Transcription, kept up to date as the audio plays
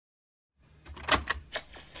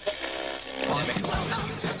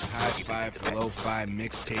live for Lo-Fi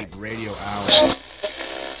Mixtape Radio Hour.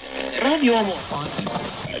 Radio Amor.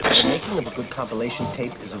 The making of a good compilation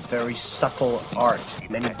tape is a very subtle art.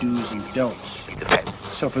 Many do's and don'ts.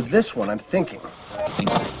 So for this one, I'm thinking.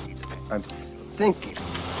 I've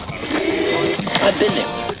been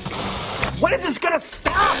there. When is this gonna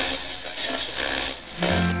stop?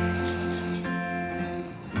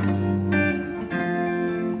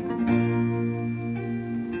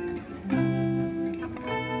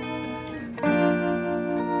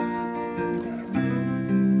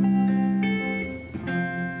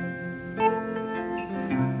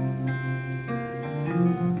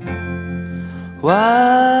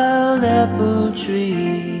 Wild apple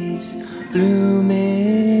trees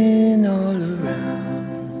blooming all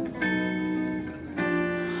around.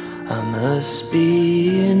 I must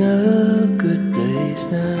be in a good place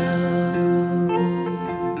now.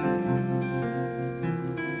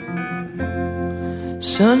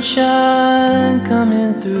 Sunshine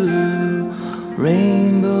coming through,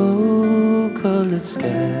 rainbow colored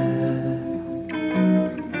sky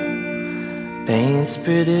paints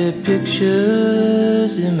pretty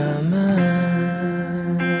pictures in my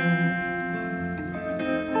mind.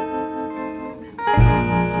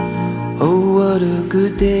 Oh, what a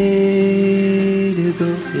good day to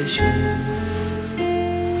go fishing.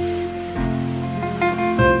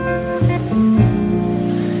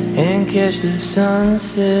 And catch the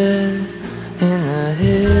sunset in the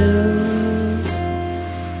hills.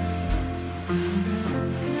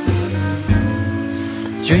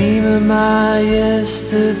 Dream of my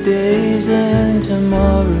yesterdays and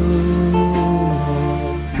tomorrow,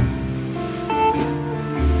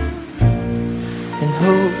 and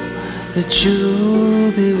hope that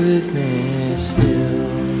you'll be with me still.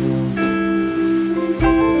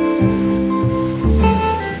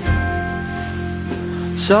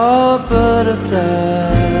 Saw a butterfly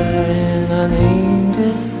and I named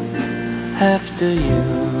it after you.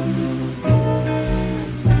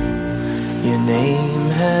 Your name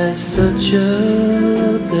has such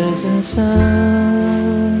a pleasant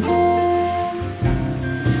sound.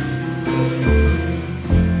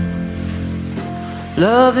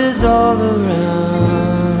 Love is all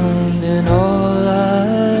around and all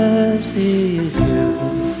I see is you.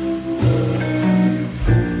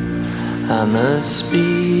 I must be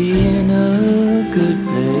in a good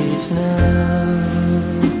place now.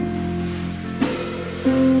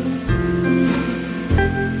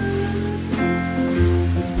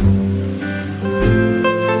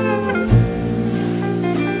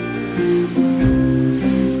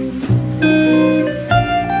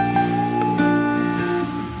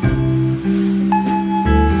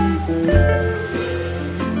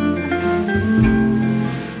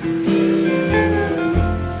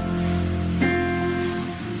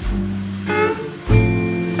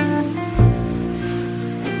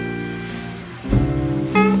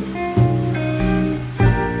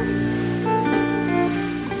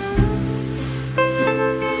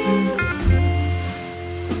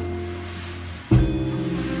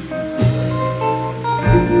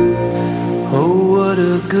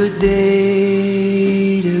 Good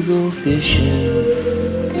day to go fishing.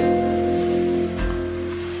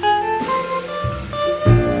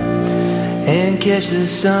 And catch the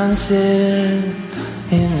sunset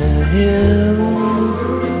in the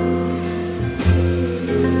hills.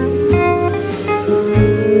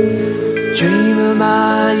 Dream of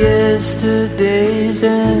my yesterdays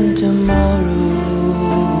and tomorrow,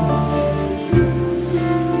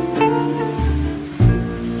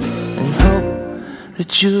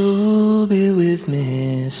 that you'll be with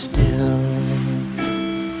me still.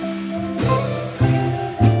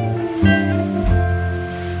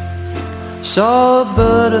 Saw a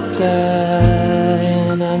butterfly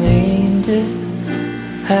and I named it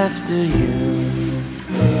after you.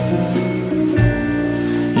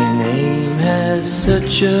 Your name has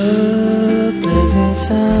such a pleasant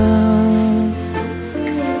sound.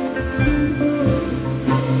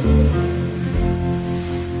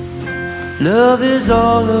 Love is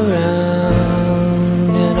all around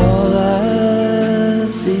and all I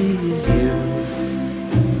see is you.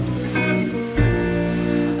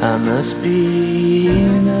 I must be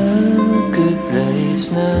in a good place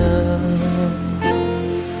now.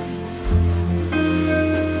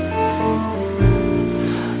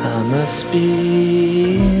 I must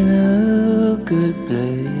be in a good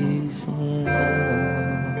place now.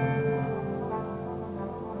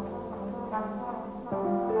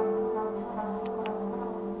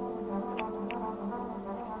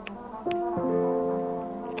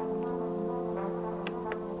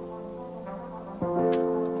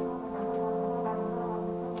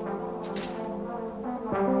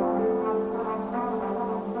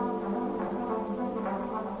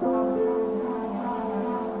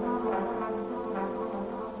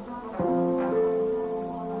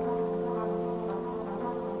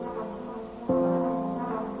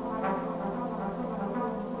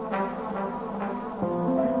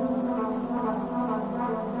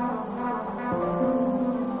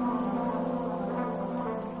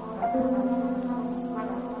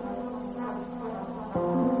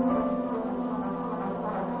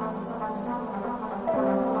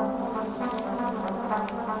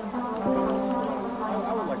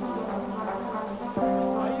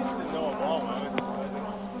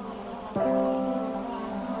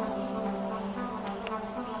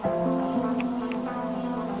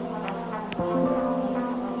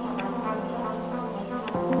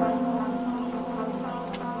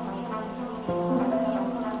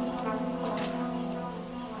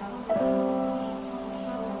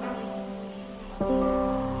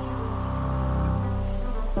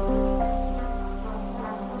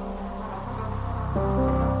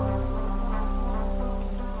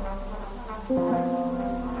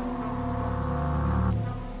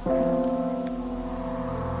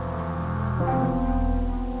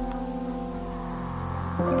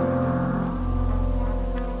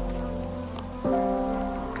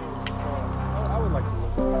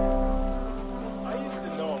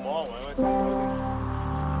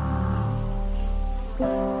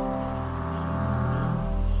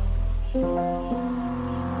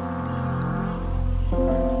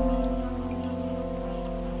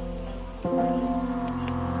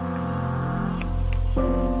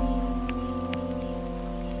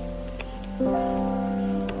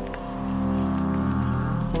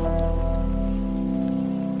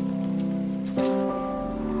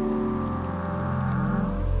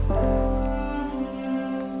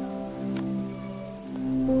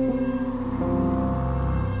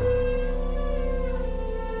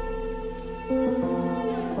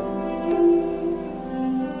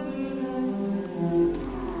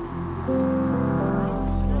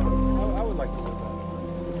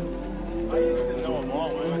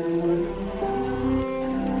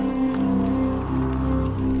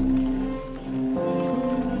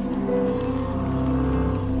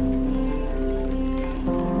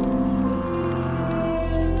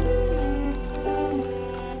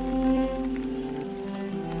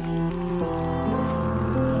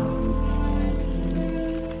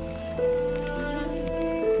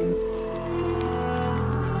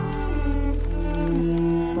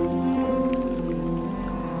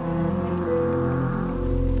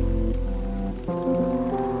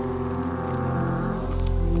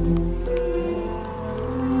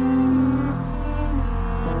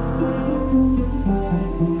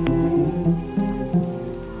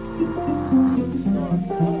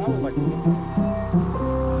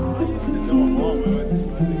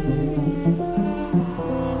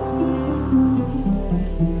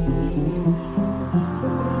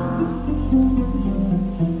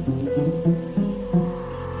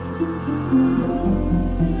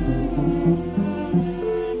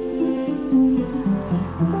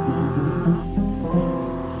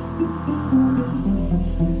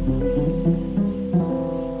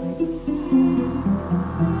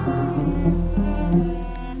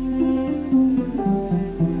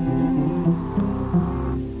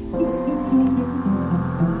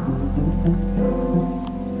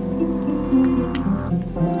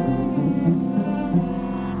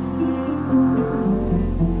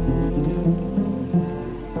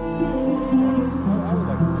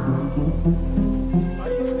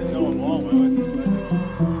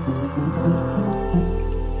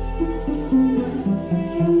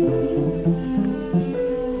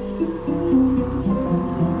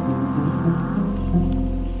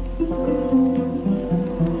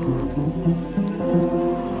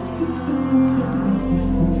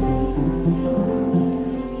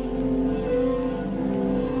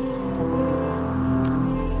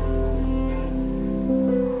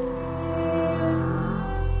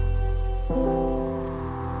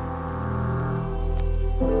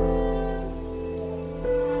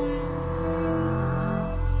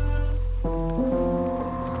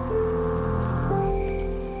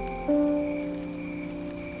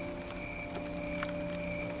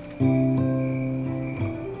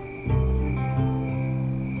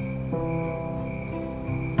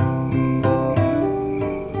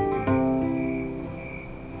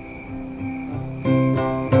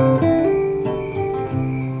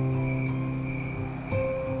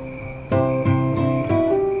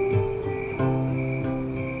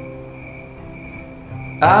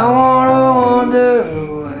 I wanna wander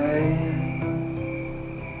away.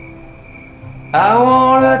 I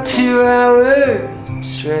want a 2-hour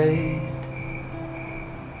trade.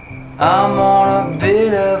 I'm on a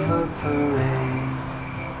bit of a parade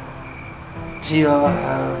to your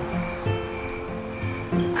house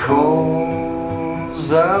with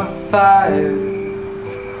coals of fire.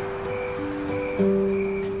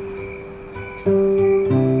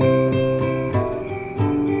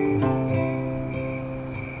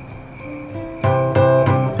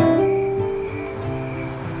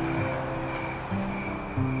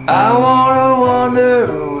 I wanna wander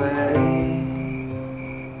away.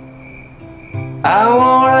 I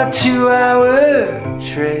want a 2-hour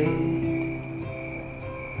trade.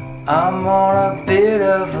 I'm on a bit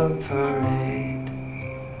of a parade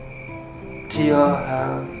to your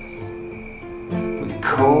house with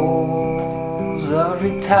coals of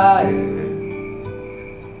retire.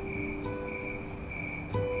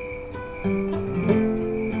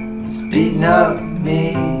 It's beating up me,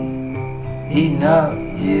 eating up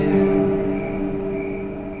you.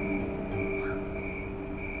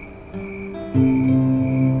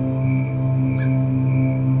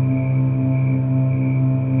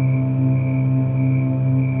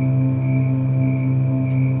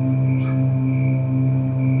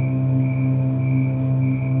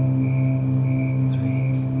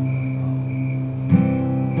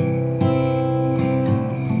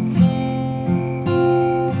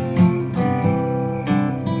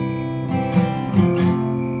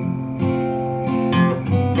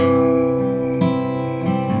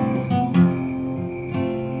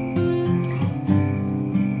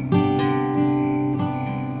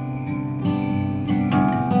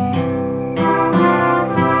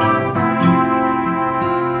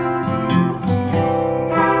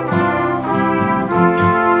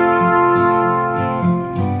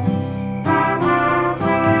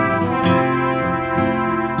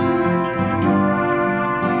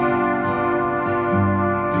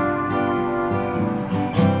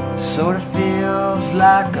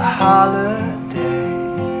 like a holiday,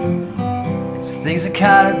 'cause things are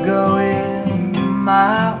kinda going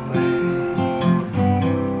my way.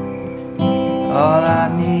 All I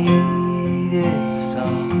need is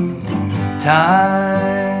some time.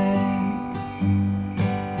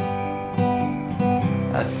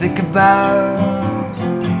 I think about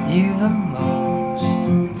you the most.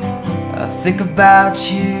 I think about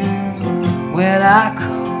you when I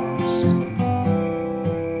coast.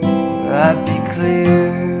 I'd be clear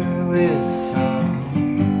with some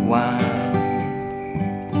wine.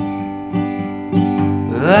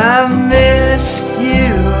 I've missed you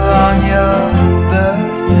on your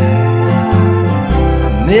birthday. I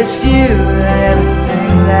missed you and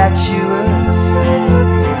everything that you would say.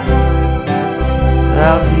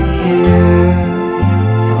 I'll be here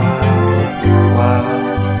for a while.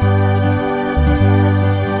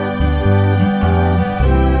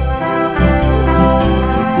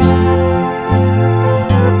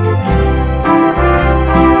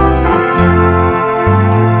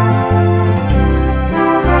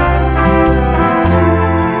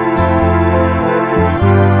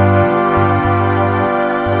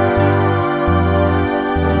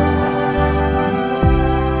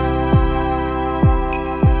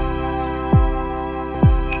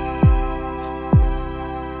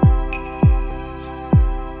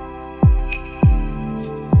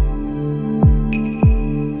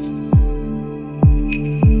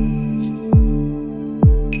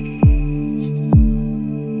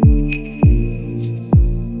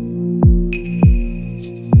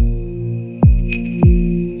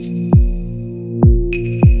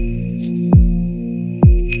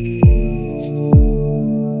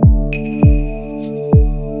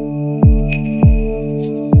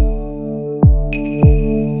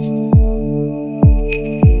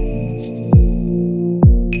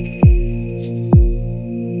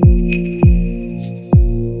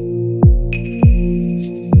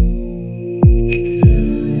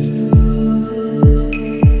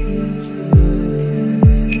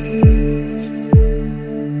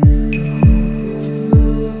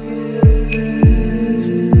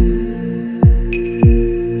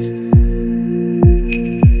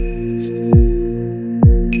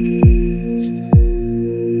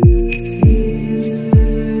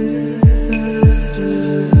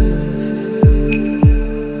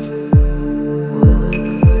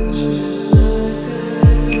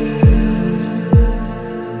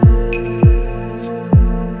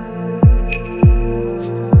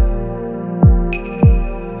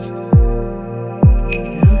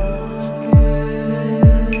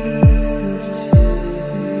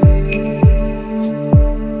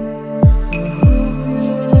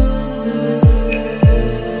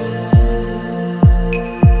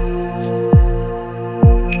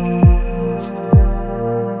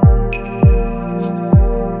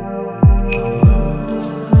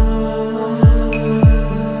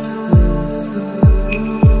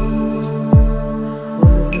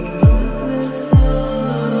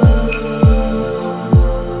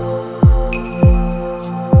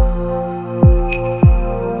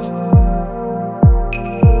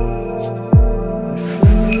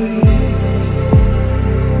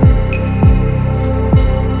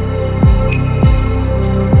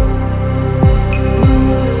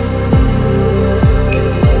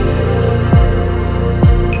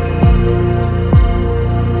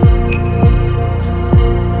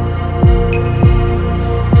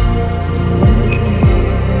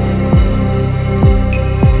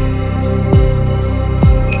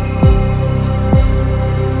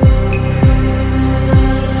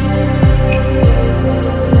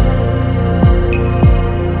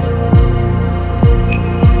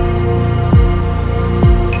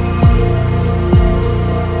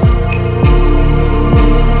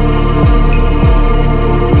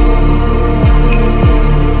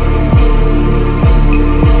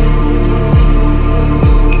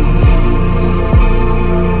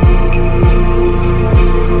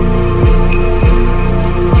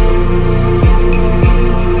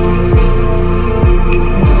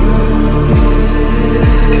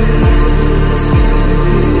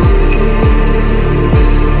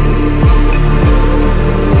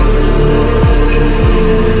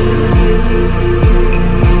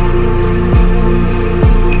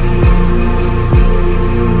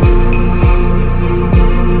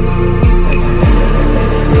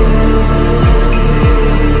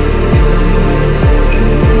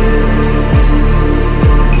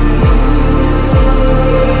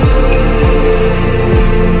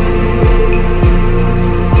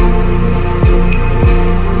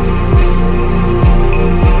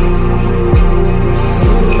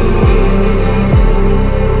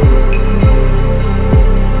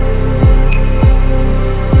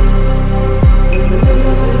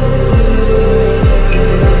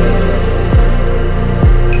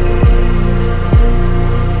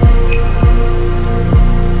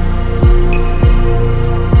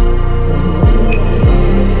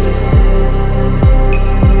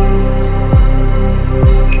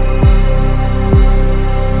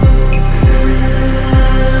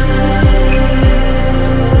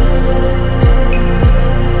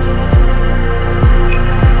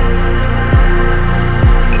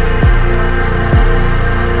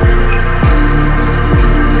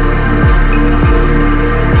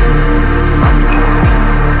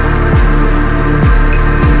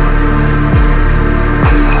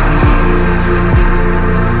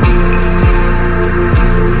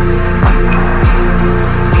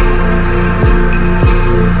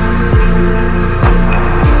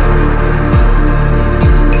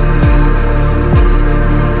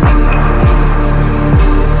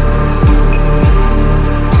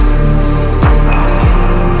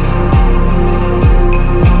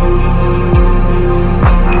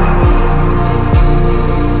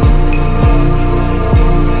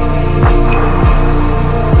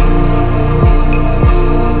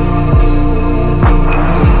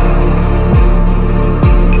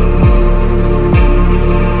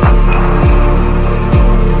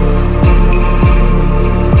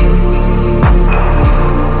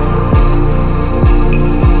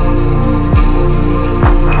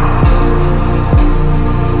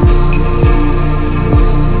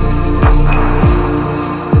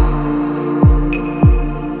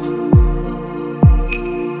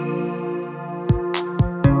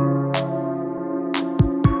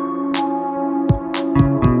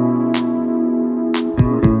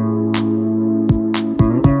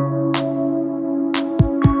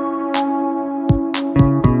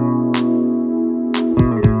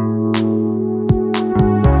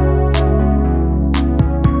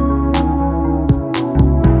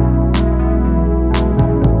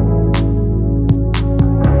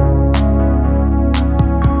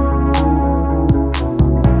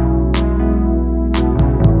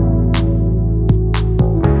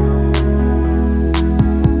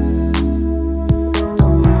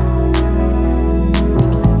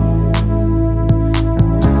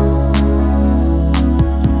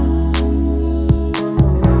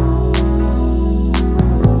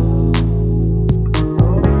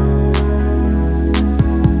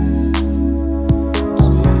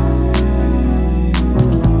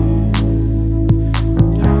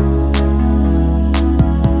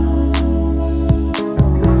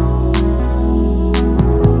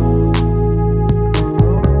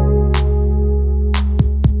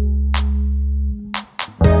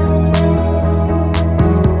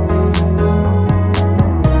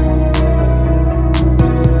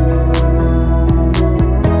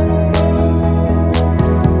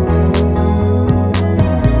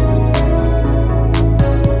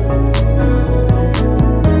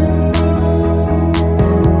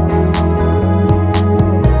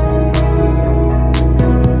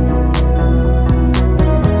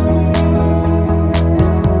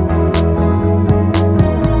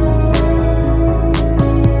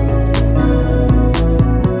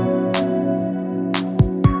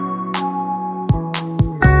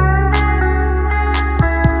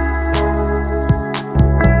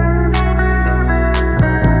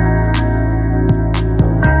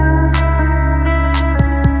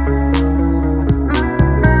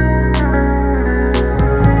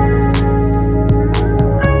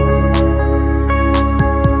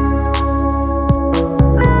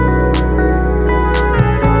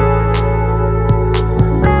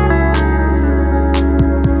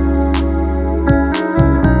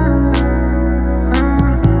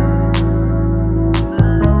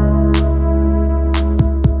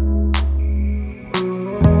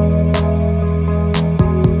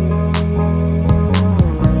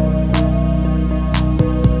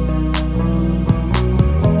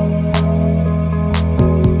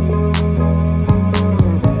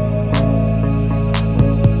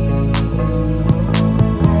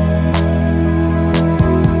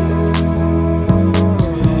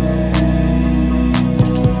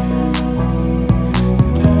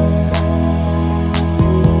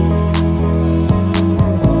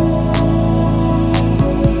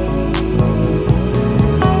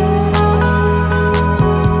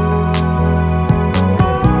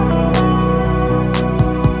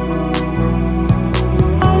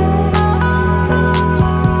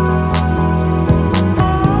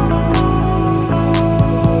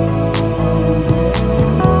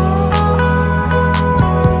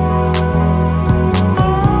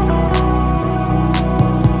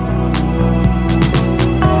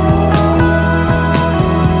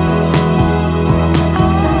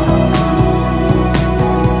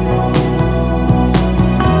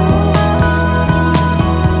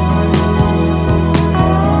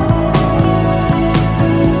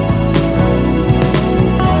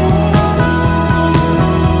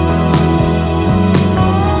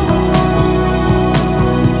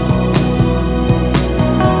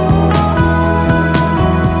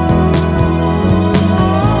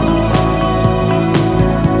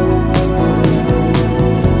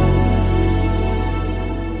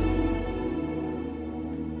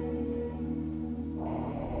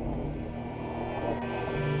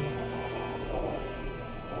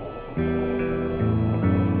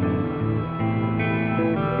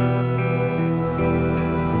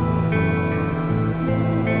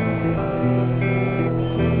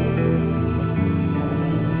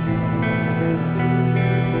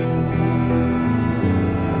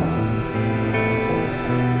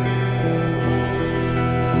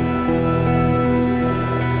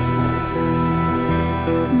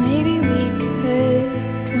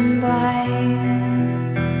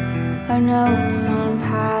 notes on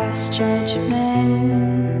past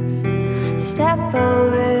judgments. Step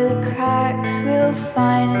over the cracks, we'll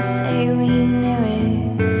find and say we knew it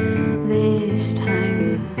this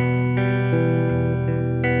time.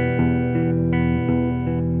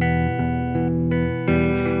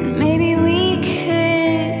 And maybe we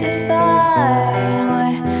could define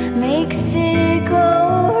what makes it go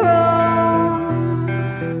wrong.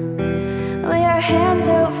 Lay our hands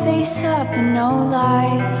out, face up, and no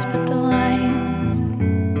lies but the lines.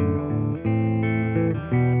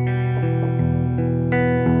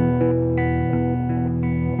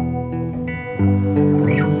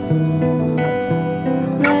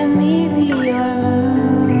 Let me be your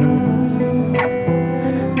moon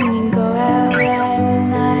when you go out at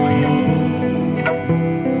night.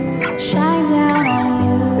 Shine down on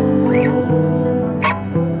you.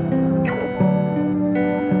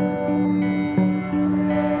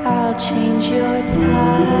 I'll change your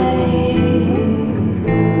tide.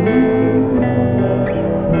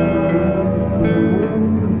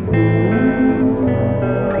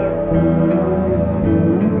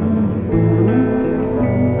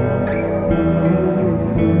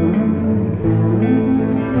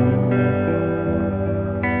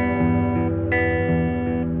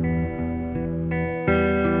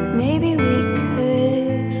 Maybe we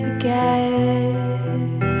could forget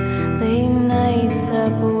late nights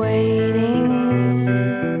up waiting,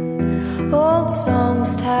 old songs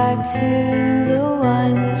tagged to the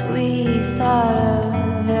ones we thought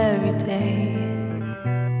of every day.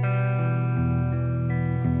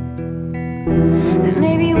 And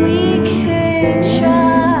maybe we could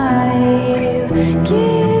try to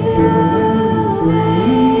give it all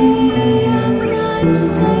away. I'm not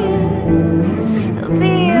saying it'll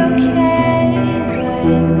be okay,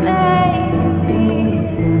 but maybe.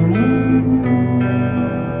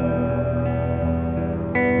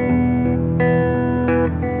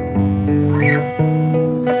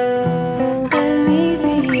 Let me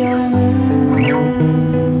be your moon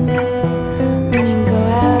when you go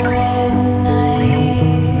out at night.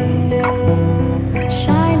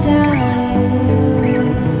 Shine down on you.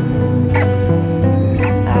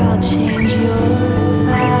 I'll change your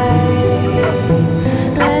tide.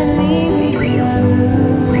 Let me be your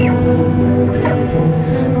moon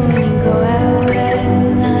when you go out at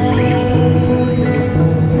night.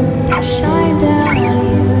 Shine down on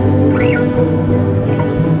you.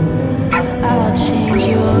 I'll change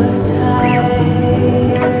your tide.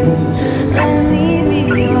 Let me be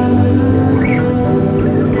your moon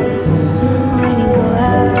when you go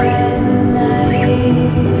out at night.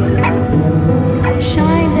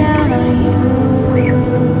 Shine down on you.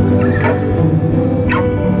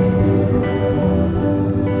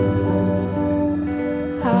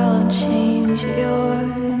 I'll change your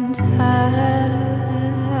tide.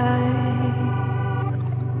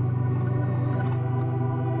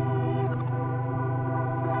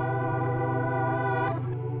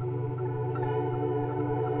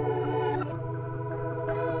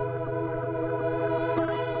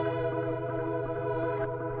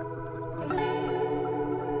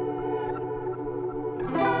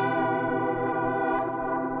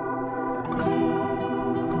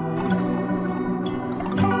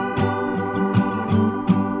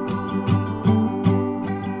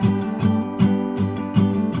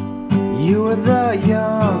 You were the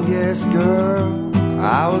youngest girl,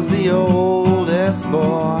 I was the oldest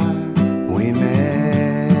boy. We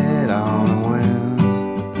met on a whim.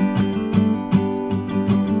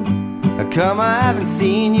 How come I haven't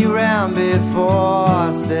seen you round before?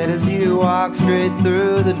 I said as you walked straight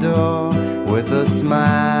through the door with a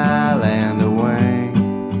smile and a wink.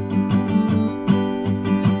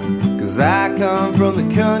 'Cause I come from the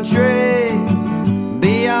country,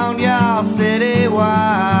 beyond y'all city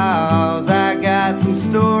walls. I got some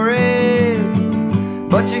stories,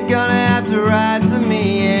 but you're gonna have to write to me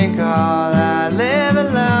and call. I live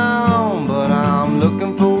alone, but I'm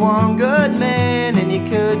looking for one good man, and you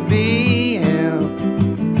could be him.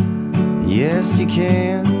 Yes, you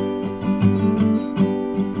can.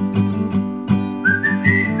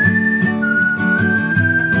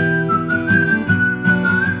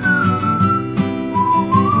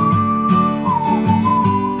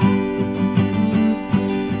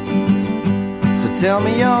 Tell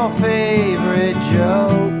me your favorite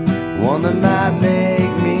joke, one that might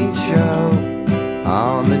make me choke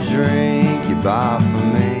on the drink you bought for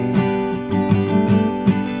me.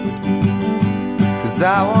 'Cause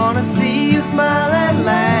I wanna see you smile and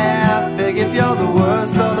laugh. Figure if you're the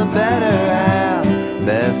worst or the better half,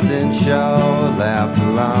 best in show left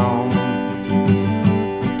alone.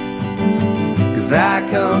 'Cause I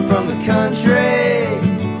come from the country,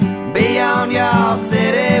 beyond beyond y'all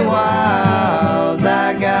city walls.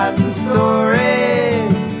 I got some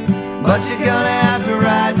stories, but you're gonna have to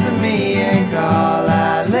write to me and call.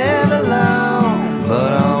 I live alone,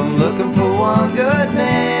 but I'm looking for one good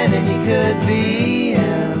man, and you could be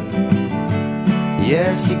him.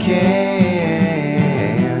 Yes, you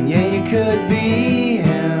can. Yeah, you could be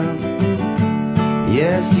him.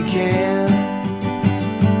 Yes, you can.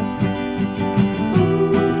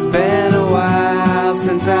 It's been a while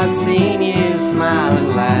since I've seen you smile and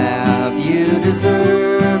laugh. You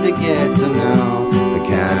deserve to get to know the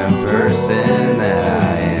kind of person that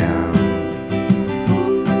I am.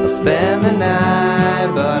 I'll spend the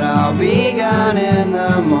night, but I'll be gone in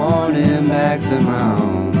the morning back to my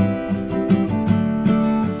home.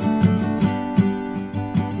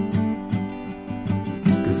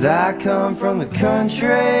 I come from the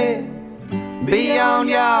country, beyond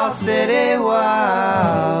y'all city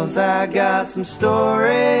walls. I got some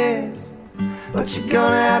stories, but you're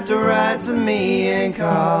gonna have to write to me and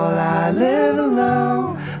call. I live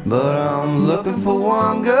alone, but I'm looking for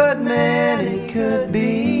one good man, and it could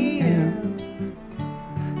be him.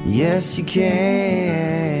 Yes, you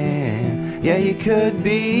can. Yeah, you could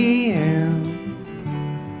be him.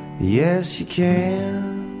 Yes, you can.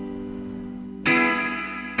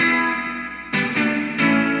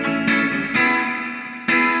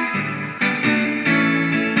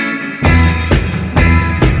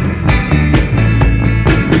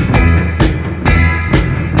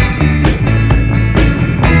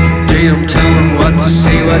 I'm telling what to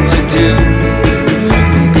say, what to do.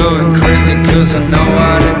 I'm going crazy cause I know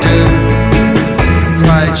what to do.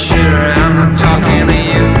 Quite sure I'm not talking to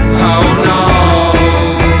you. Oh no.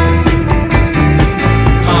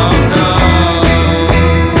 Oh no.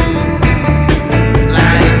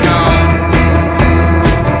 Let it go.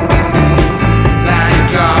 Let it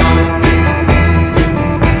go.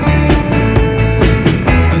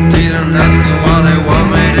 I didn't ask you what they want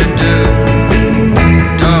me to do.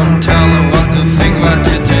 Don't tell them what to think, what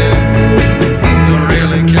to do. Don't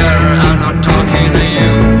really care, I'm not talking to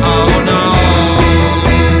you. Oh no.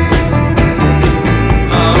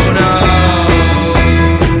 Oh no.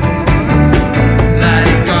 Let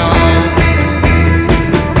it go.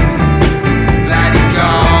 Let it go.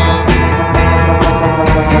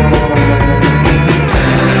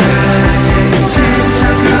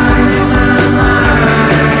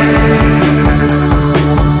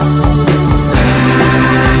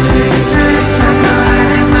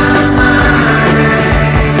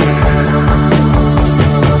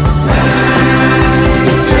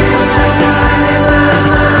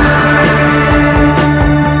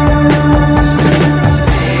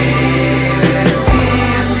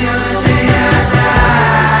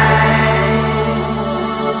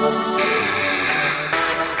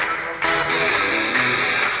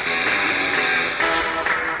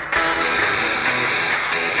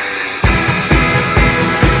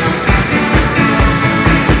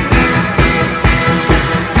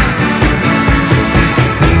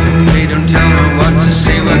 They don't tell me what to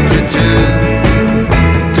say, what to do.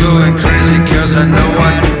 Going crazy cause I know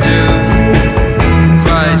what to do.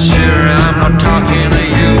 Quite sure I'm not talking to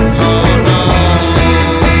you. Oh no.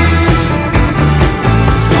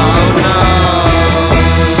 Oh no.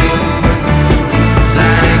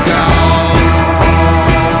 Let it go.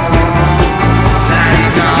 Let it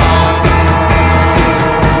go.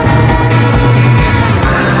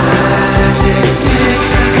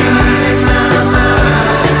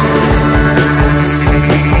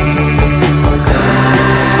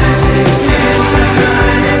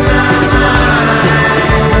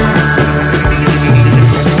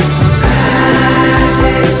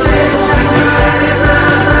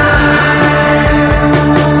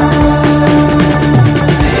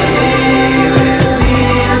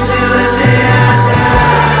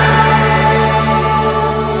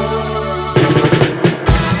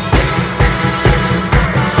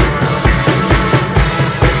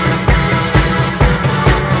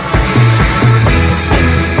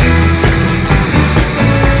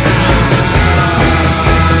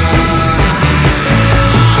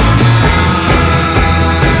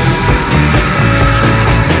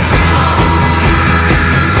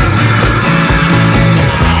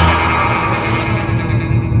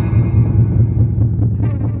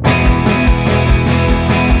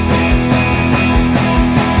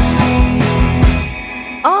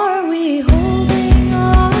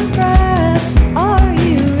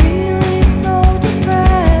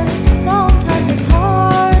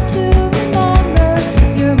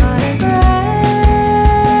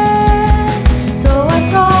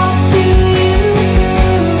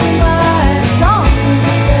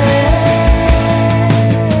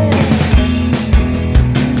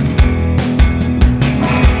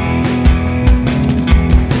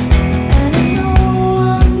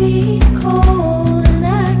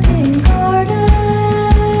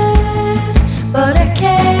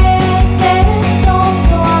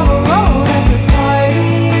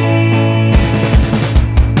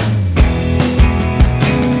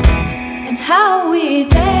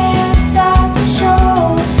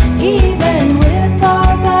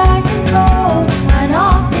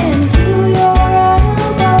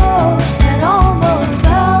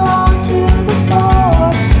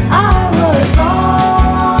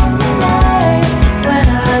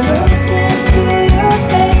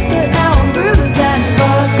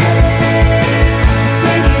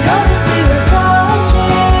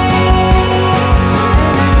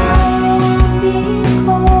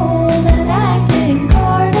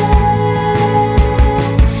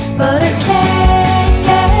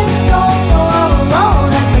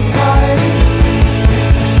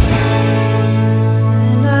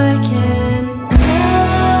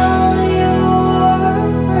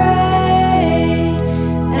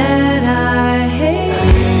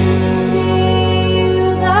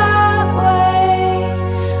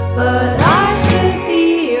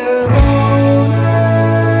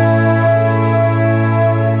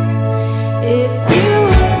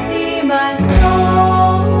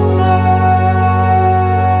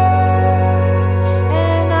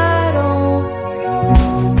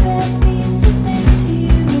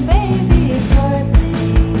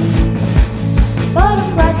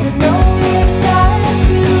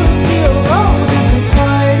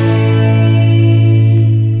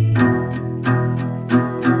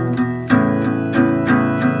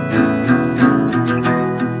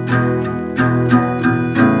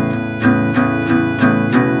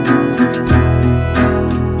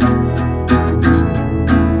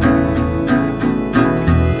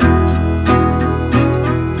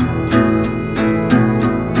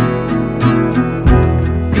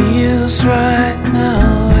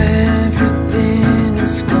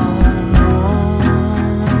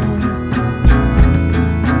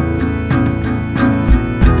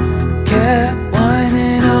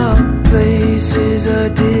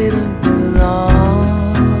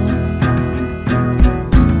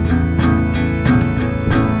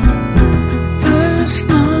 First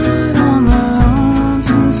night on my own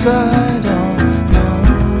since I don't know.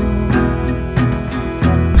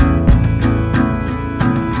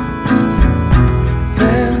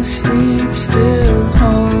 Fell asleep still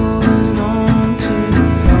holding on to the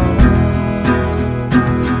phone.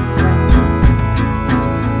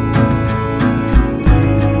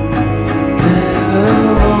 Never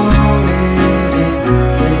wanted it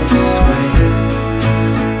this way.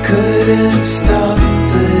 Couldn't stop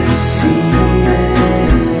the scene.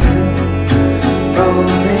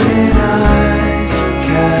 Rolling eyes and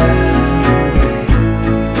cabaret,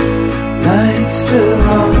 like still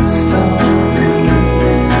lost on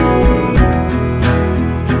reading.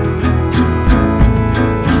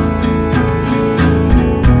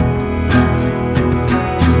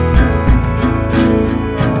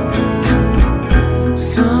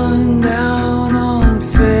 Sundown on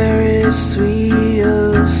Ferris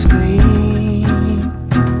wheel screen.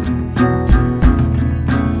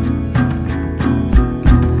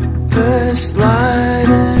 First light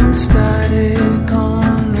and static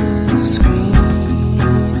on the screen.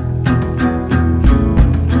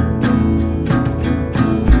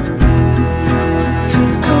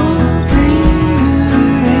 Took all day to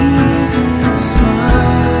raise a smile.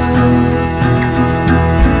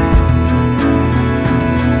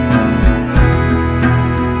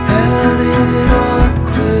 Held it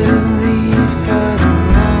awkwardly for the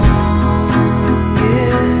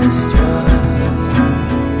longest while.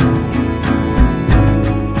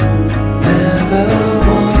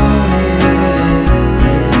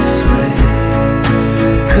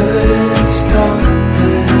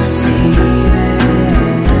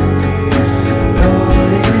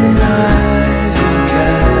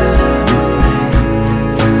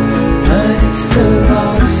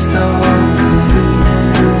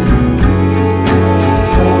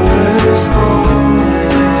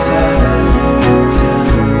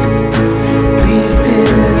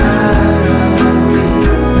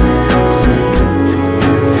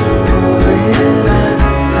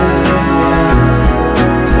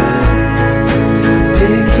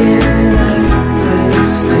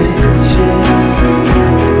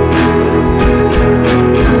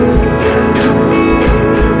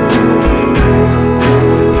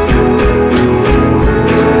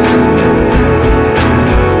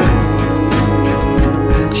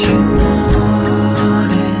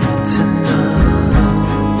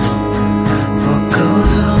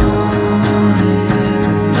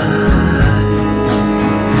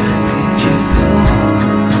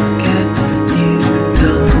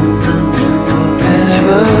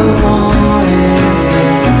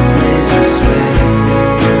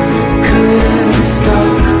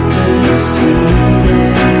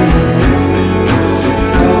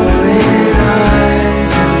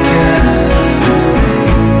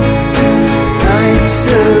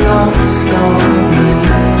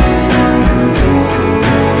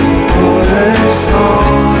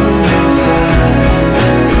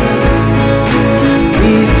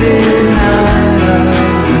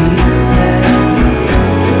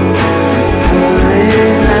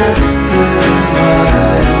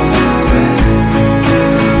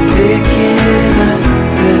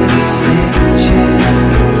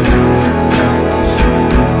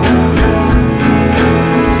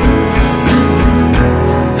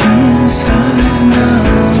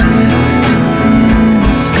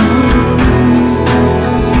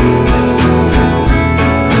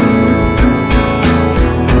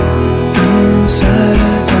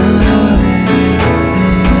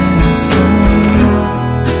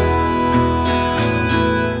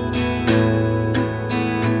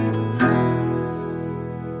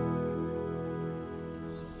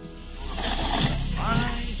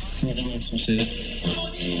 City.